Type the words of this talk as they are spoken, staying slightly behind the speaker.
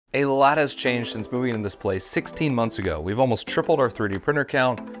A lot has changed since moving into this place 16 months ago. We've almost tripled our 3D printer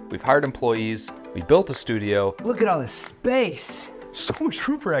count, we've hired employees, we built a studio. Look at all this space. So much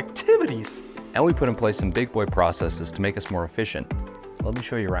room for activities. And we put in place some big boy processes to make us more efficient. Let me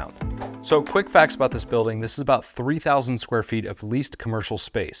show you around. So quick facts about this building. This is about 3,000 square feet of leased commercial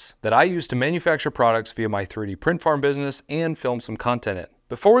space that I use to manufacture products via my 3D print farm business and film some content in.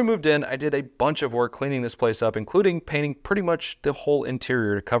 Before we moved in, I did a bunch of work cleaning this place up, including painting pretty much the whole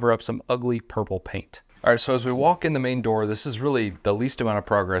interior to cover up some ugly purple paint. All right, so as we walk in the main door, this is really the least amount of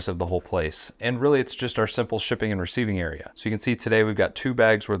progress of the whole place. And really it's just our simple shipping and receiving area. So you can see today we've got 2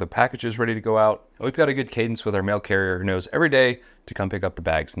 bags worth of packages ready to go out. And we've got a good cadence with our mail carrier who knows every day to come pick up the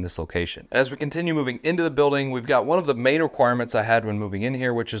bags in this location. And as we continue moving into the building, we've got one of the main requirements I had when moving in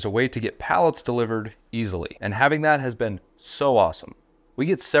here, which is a way to get pallets delivered easily. And having that has been so awesome. We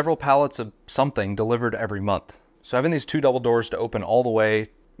get several pallets of something delivered every month. So having these 2 double doors to open all the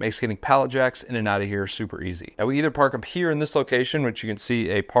way makes getting pallet jacks in and out of here super easy. Now we either park up here in this location, which you can see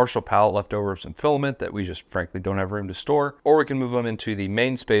a partial pallet left over of some filament that we just frankly don't have room to store, or we can move them into the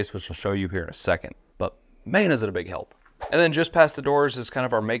main space, which I'll show you here in a second. But man, is it a big help. And then just past the doors is kind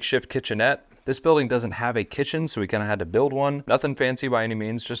of our makeshift kitchenette. This building doesn't have a kitchen, so we kind of had to build one. Nothing fancy by any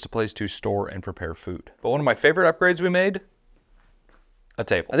means, just a place to store and prepare food. But one of my favorite upgrades we made, a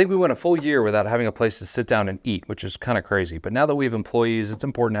table. I think we went a full year without having a place to sit down and eat, which is kind of crazy. But now that we have employees, it's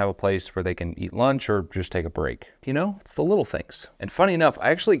important to have a place where they can eat lunch or just take a break. You know, it's the little things. And funny enough, I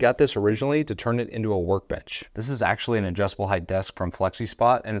actually got this originally to turn it into a workbench. This is actually an adjustable height desk from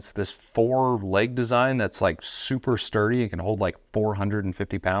FlexiSpot, and it's this 4-leg design that's like super sturdy. It can hold like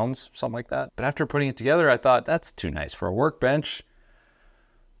 450 pounds, something like that. But after putting it together, I thought that's too nice for a workbench.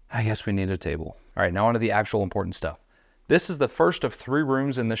 I guess we need a table. All right, now on to the actual important stuff. This is the first of 3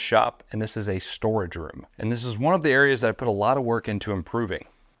 rooms in this shop, and this is a storage room. And this is one of the areas that I put a lot of work into improving.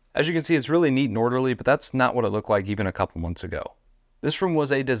 As you can see, it's really neat and orderly, but that's not what it looked like even a couple months ago. This room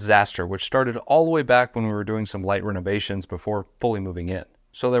was a disaster, which started all the way back when we were doing some light renovations before fully moving in.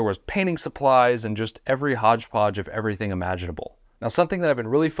 So there was painting supplies and just every hodgepodge of everything imaginable. Now, something that I've been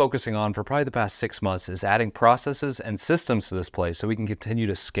really focusing on for probably the past 6 months is adding processes and systems to this place so we can continue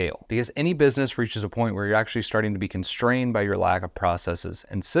to scale. Because any business reaches a point where you're actually starting to be constrained by your lack of processes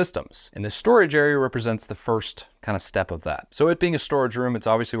and systems. And the storage area represents the first kind of step of that. So it being a storage room, it's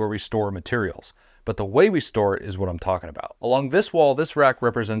obviously where we store materials. But the way we store it is what I'm talking about. Along this wall, this rack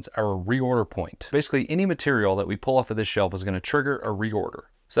represents our reorder point. Basically, any material that we pull off of this shelf is going to trigger a reorder.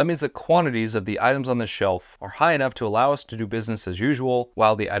 So that means the quantities of the items on this shelf are high enough to allow us to do business as usual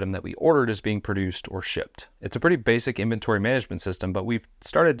while the item that we ordered is being produced or shipped. It's a pretty basic inventory management system, but we've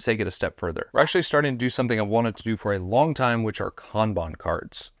started to take it a step further. We're actually starting to do something I've wanted to do for a long time, which are Kanban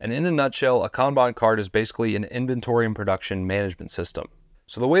cards. And in a nutshell, a Kanban card is basically an inventory and production management system.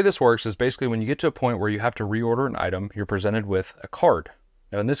 So the way this works is basically when you get to a point where you have to reorder an item, you're presented with a card.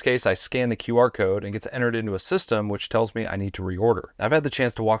 Now in this case, I scan the QR code and it gets entered into a system which tells me I need to reorder. I've had the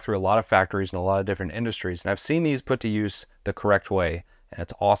chance to walk through a lot of factories in a lot of different industries, and I've seen these put to use the correct way, and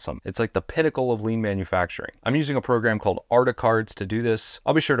it's awesome. It's like the pinnacle of lean manufacturing. I'm using a program called Articards to do this.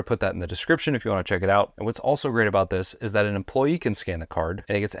 I'll be sure to put that in the description if you want to check it out. And what's also great about this is that an employee can scan the card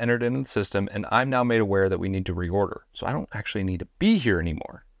and it gets entered into the system, and I'm now made aware that we need to reorder. So I don't actually need to be here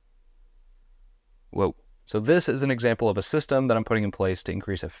anymore. Whoa. So this is an example of a system that I'm putting in place to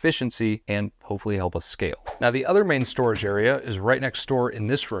increase efficiency and hopefully help us scale. Now the other main storage area is right next door in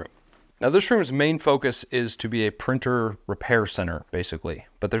this room. Now this room's main focus is to be a printer repair center, basically.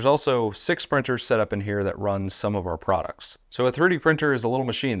 But there's also 6 printers set up in here that run some of our products. So a 3D printer is a little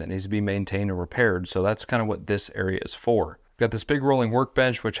machine that needs to be maintained and repaired, so that's kind of what this area is for. We've got this big rolling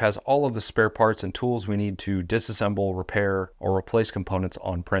workbench which has all of the spare parts and tools we need to disassemble, repair, or replace components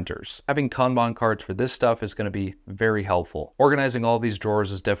on printers. Having Kanban cards for this stuff is going to be very helpful. Organizing all of these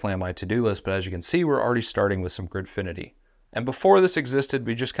drawers is definitely on my to-do list, but as you can see, we're already starting with some Gridfinity. And before this existed,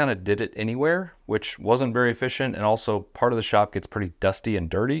 we just kind of did it anywhere, which wasn't very efficient, and also part of the shop gets pretty dusty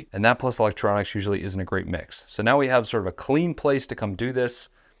and dirty, and that plus electronics usually isn't a great mix. So now we have sort of a clean place to come do this,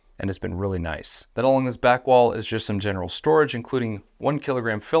 and it's been really nice. Then along this back wall is just some general storage, including 1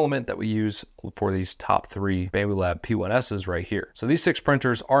 kilogram filament that we use for these top 3 Bamboo Lab P1Ss right here. So these 6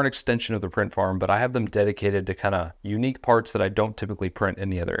 printers are an extension of the print farm, but I have them dedicated to kind of unique parts that I don't typically print in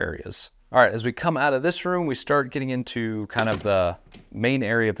the other areas. All right, as we come out of this room, we start getting into kind of the main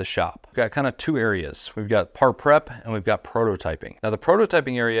area of the shop. We've got kind of 2 areas. We've got part prep and we've got prototyping. Now the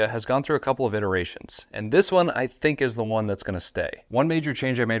prototyping area has gone through a couple of iterations, and this one I think is the one that's gonna stay. One major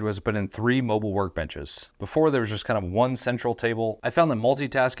change I made was put in 3 mobile workbenches. Before there was just kind of 1 central table. I found that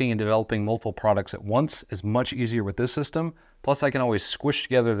multitasking and developing multiple products at once is much easier with this system, Plus I can always squish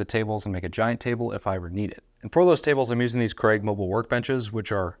together the tables and make a giant table if I ever need it. And for those tables, I'm using these Craig mobile workbenches,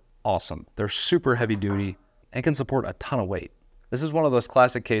 which are awesome. They're super heavy duty and can support a ton of weight. This is one of those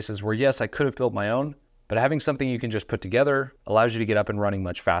classic cases where yes, I could have built my own, but having something you can just put together allows you to get up and running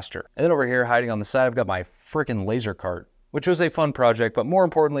much faster. And then over here, hiding on the side, I've got my frickin' laser cart, which was a fun project, but more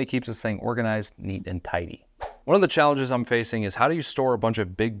importantly, keeps this thing organized, neat, and tidy. One of the challenges I'm facing is how do you store a bunch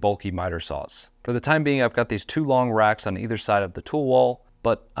of big, bulky miter saws? For the time being, I've got these 2 long racks on either side of the tool wall,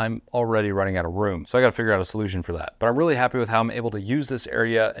 but I'm already running out of room, so I gotta figure out a solution for that. But I'm really happy with how I'm able to use this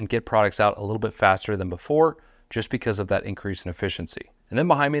area and get products out a little bit faster than before, just because of that increase in efficiency. And then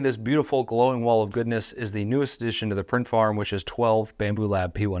behind me, this beautiful glowing wall of goodness is the newest addition to the print farm, which is 12 Bamboo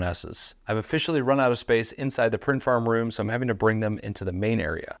Lab P1Ss. I've officially run out of space inside the print farm room, so I'm having to bring them into the main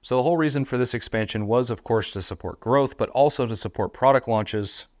area. So the whole reason for this expansion was, of course, to support growth, but also to support product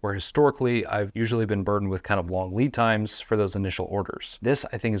launches, where historically I've usually been burdened with kind of long lead times for those initial orders. This,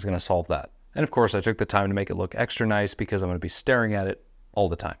 I think, is gonna solve that. And of course, I took the time to make it look extra nice because I'm gonna be staring at it all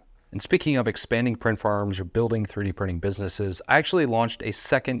the time. And speaking of expanding print farms or building 3D printing businesses, I actually launched a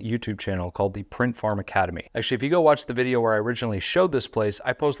second YouTube channel called the Print Farm Academy. Actually, if you go watch the video where I originally showed this place,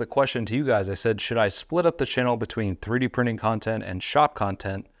 I posed the question to you guys. I said, should I split up the channel between 3D printing content and shop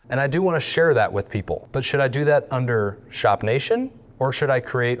content? And I do want to share that with people, but should I do that under Shop Nation? Or should I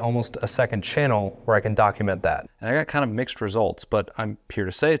create almost a second channel where I can document that? And I got kind of mixed results, but I'm here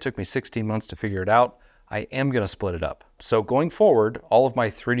to say it took me 16 months to figure it out. I am gonna split it up. So going forward, all of my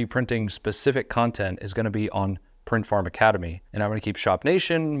 3D printing specific content is gonna be on Print Farm Academy. And I'm gonna keep Shop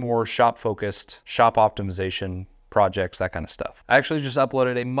Nation more shop focused, shop optimization, projects, that kind of stuff. I actually just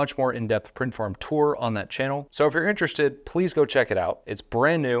uploaded a much more in-depth print farm tour on that channel. So if you're interested, please go check it out. It's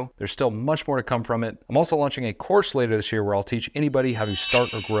brand new. There's still much more to come from it. I'm also launching a course later this year where I'll teach anybody how to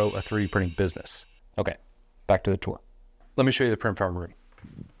start or grow a 3D printing business. Okay, back to the tour. Let me show you the print farm room.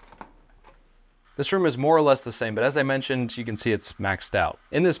 This room is more or less the same, but as I mentioned, you can see it's maxed out.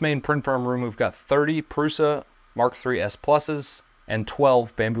 In this main print farm room, we've got 30 Prusa Mark III S Pluses and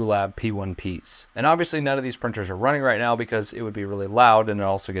 12 Bamboo Lab P1Ps. And obviously none of these printers are running right now because it would be really loud, and it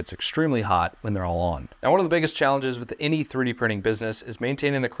also gets extremely hot when they're all on. Now, one of the biggest challenges with any 3D printing business is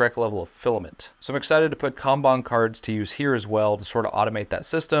maintaining the correct level of filament. So I'm excited to put Kanban cards to use here as well to sort of automate that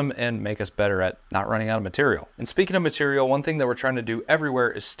system and make us better at not running out of material. And speaking of material, one thing that we're trying to do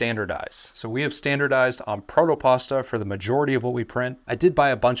everywhere is standardize. So we have standardized on protopasta for the majority of what we print. I did buy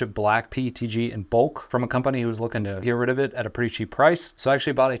a bunch of black PETG in bulk from a company who was looking to get rid of it at a pretty cheap price. So I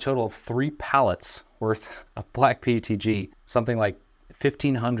actually bought a total of 3 pallets worth of black PETG, something like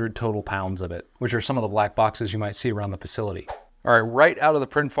 1,500 total pounds of it, which are some of the black boxes you might see around the facility. All right, right out of the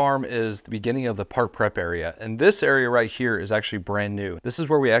print farm is the beginning of the part prep area. And this area right here is actually brand new. This is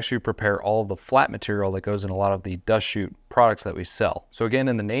where we actually prepare all of the flat material that goes in a lot of the dust chute products that we sell. So again,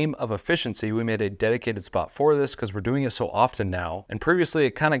 in the name of efficiency, we made a dedicated spot for this because we're doing it so often now. And previously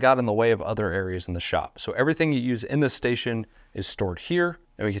it kind of got in the way of other areas in the shop. So everything you use in this station is stored here.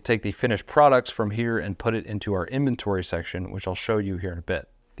 And we can take the finished products from here and put it into our inventory section, which I'll show you here in a bit.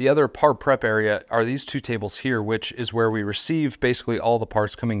 The other part prep area are these 2 tables here, which is where we receive basically all the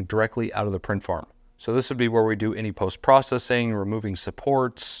parts coming directly out of the print farm. So this would be where we do any post-processing, removing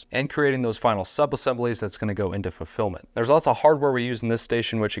supports, and creating those final sub-assemblies that's gonna go into fulfillment. There's lots of hardware we use in this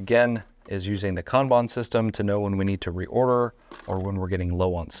station, which again, is using the Kanban system to know when we need to reorder or when we're getting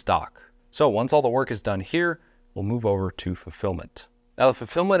low on stock. So once all the work is done here, we'll move over to fulfillment. Now the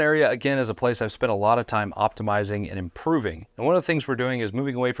fulfillment area, again, is a place I've spent a lot of time optimizing and improving. And one of the things we're doing is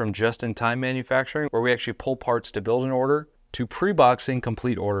moving away from just-in-time manufacturing, where we actually pull parts to build an order, to pre-boxing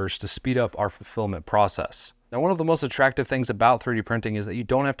complete orders to speed up our fulfillment process. Now, one of the most attractive things about 3D printing is that you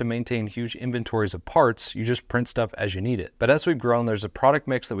don't have to maintain huge inventories of parts, you just print stuff as you need it. But as we've grown, there's a product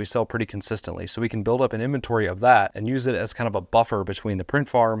mix that we sell pretty consistently, so we can build up an inventory of that and use it as kind of a buffer between the print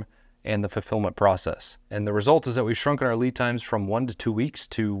farm and the fulfillment process. And the result is that we've shrunken our lead times from 1 to 2 weeks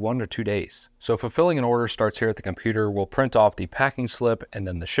to 1 to 2 days. So fulfilling an order starts here at the computer. We'll print off the packing slip and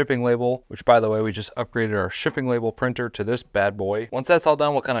then the shipping label, which by the way, we just upgraded our shipping label printer to this bad boy. Once that's all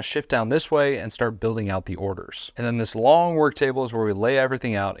done, we'll kind of shift down this way and start building out the orders. And then this long work table is where we lay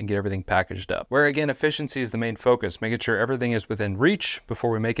everything out and get everything packaged up. Where again, efficiency is the main focus, making sure everything is within reach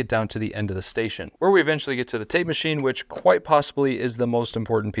before we make it down to the end of the station, where we eventually get to the tape machine, which quite possibly is the most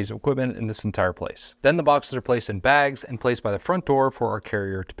important piece of equipment in this entire place. Then the boxes are placed in bags and placed by the front door for our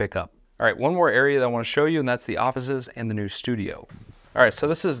carrier to pick up. All right, one more area that I want to show you, and that's the offices and the new studio. All right, so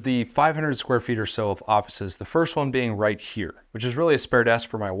this is the 500 square feet or so of offices, the first one being right here, which is really a spare desk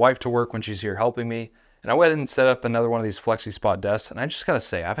for my wife to work when she's here helping me. And I went and set up another one of these flexi spot desks, and I just gotta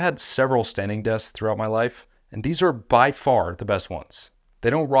say, I've had several standing desks throughout my life, And these are by far the best ones. They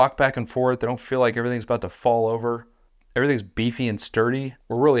don't rock back and forth. They don't feel like everything's about to fall over. Everything's beefy and sturdy.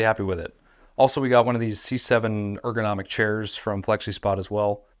 We're really happy with it. Also, we got one of these C7 ergonomic chairs from FlexiSpot as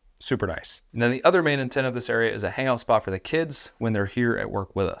well. Super nice. And then the other main intent of this area is a hangout spot for the kids when they're here at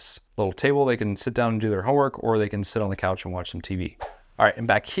work with us. Little table, they can sit down and do their homework, or they can sit on the couch and watch some TV. All right, and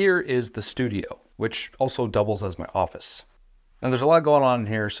back here is the studio, which also doubles as my office. Now there's a lot going on in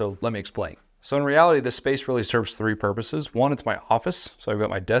here, so let me explain. So in reality, this space really serves three purposes. One, it's my office. So I've got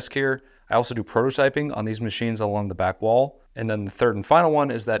my desk here. I also do prototyping on these machines along the back wall. And then the third and final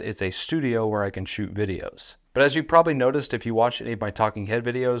one is that it's a studio where I can shoot videos. But as you probably noticed, if you watch any of my talking head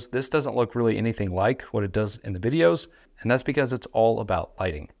videos, this doesn't look really anything like what it does in the videos. And that's because it's all about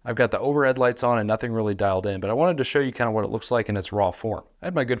lighting. I've got the overhead lights on and nothing really dialed in, but I wanted to show you kind of what it looks like in its raw form. I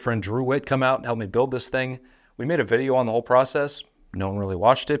had my good friend Drew Witt come out and help me build this thing. We made a video on the whole process. No one really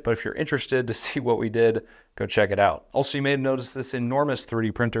watched it, but if you're interested to see what we did, go check it out. Also, you may have noticed this enormous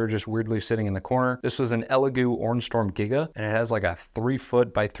 3D printer just weirdly sitting in the corner. This was an Elegoo OrangeStorm Giga, and it has like a 3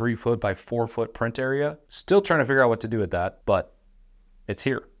 foot by 3 foot by 4 foot print area. Still trying to figure out what to do with that, but it's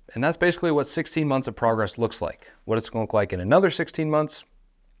here. And that's basically what 16 months of progress looks like. What it's gonna look like in another 16 months,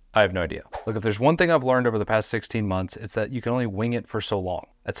 I have no idea. Look, if there's one thing I've learned over the past 16 months, it's that you can only wing it for so long.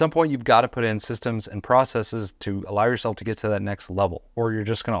 At some point, you've got to put in systems and processes to allow yourself to get to that next level, or you're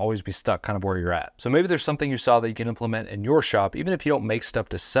just going to always be stuck kind of where you're at. So maybe there's something you saw that you can implement in your shop, even if you don't make stuff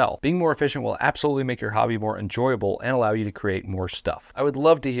to sell. Being more efficient will absolutely make your hobby more enjoyable and allow you to create more stuff. I would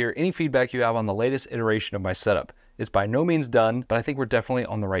love to hear any feedback you have on the latest iteration of my setup. It's by no means done, but I think we're definitely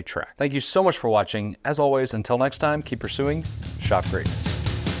on the right track. Thank you so much for watching. As always, until next time, keep pursuing shop greatness.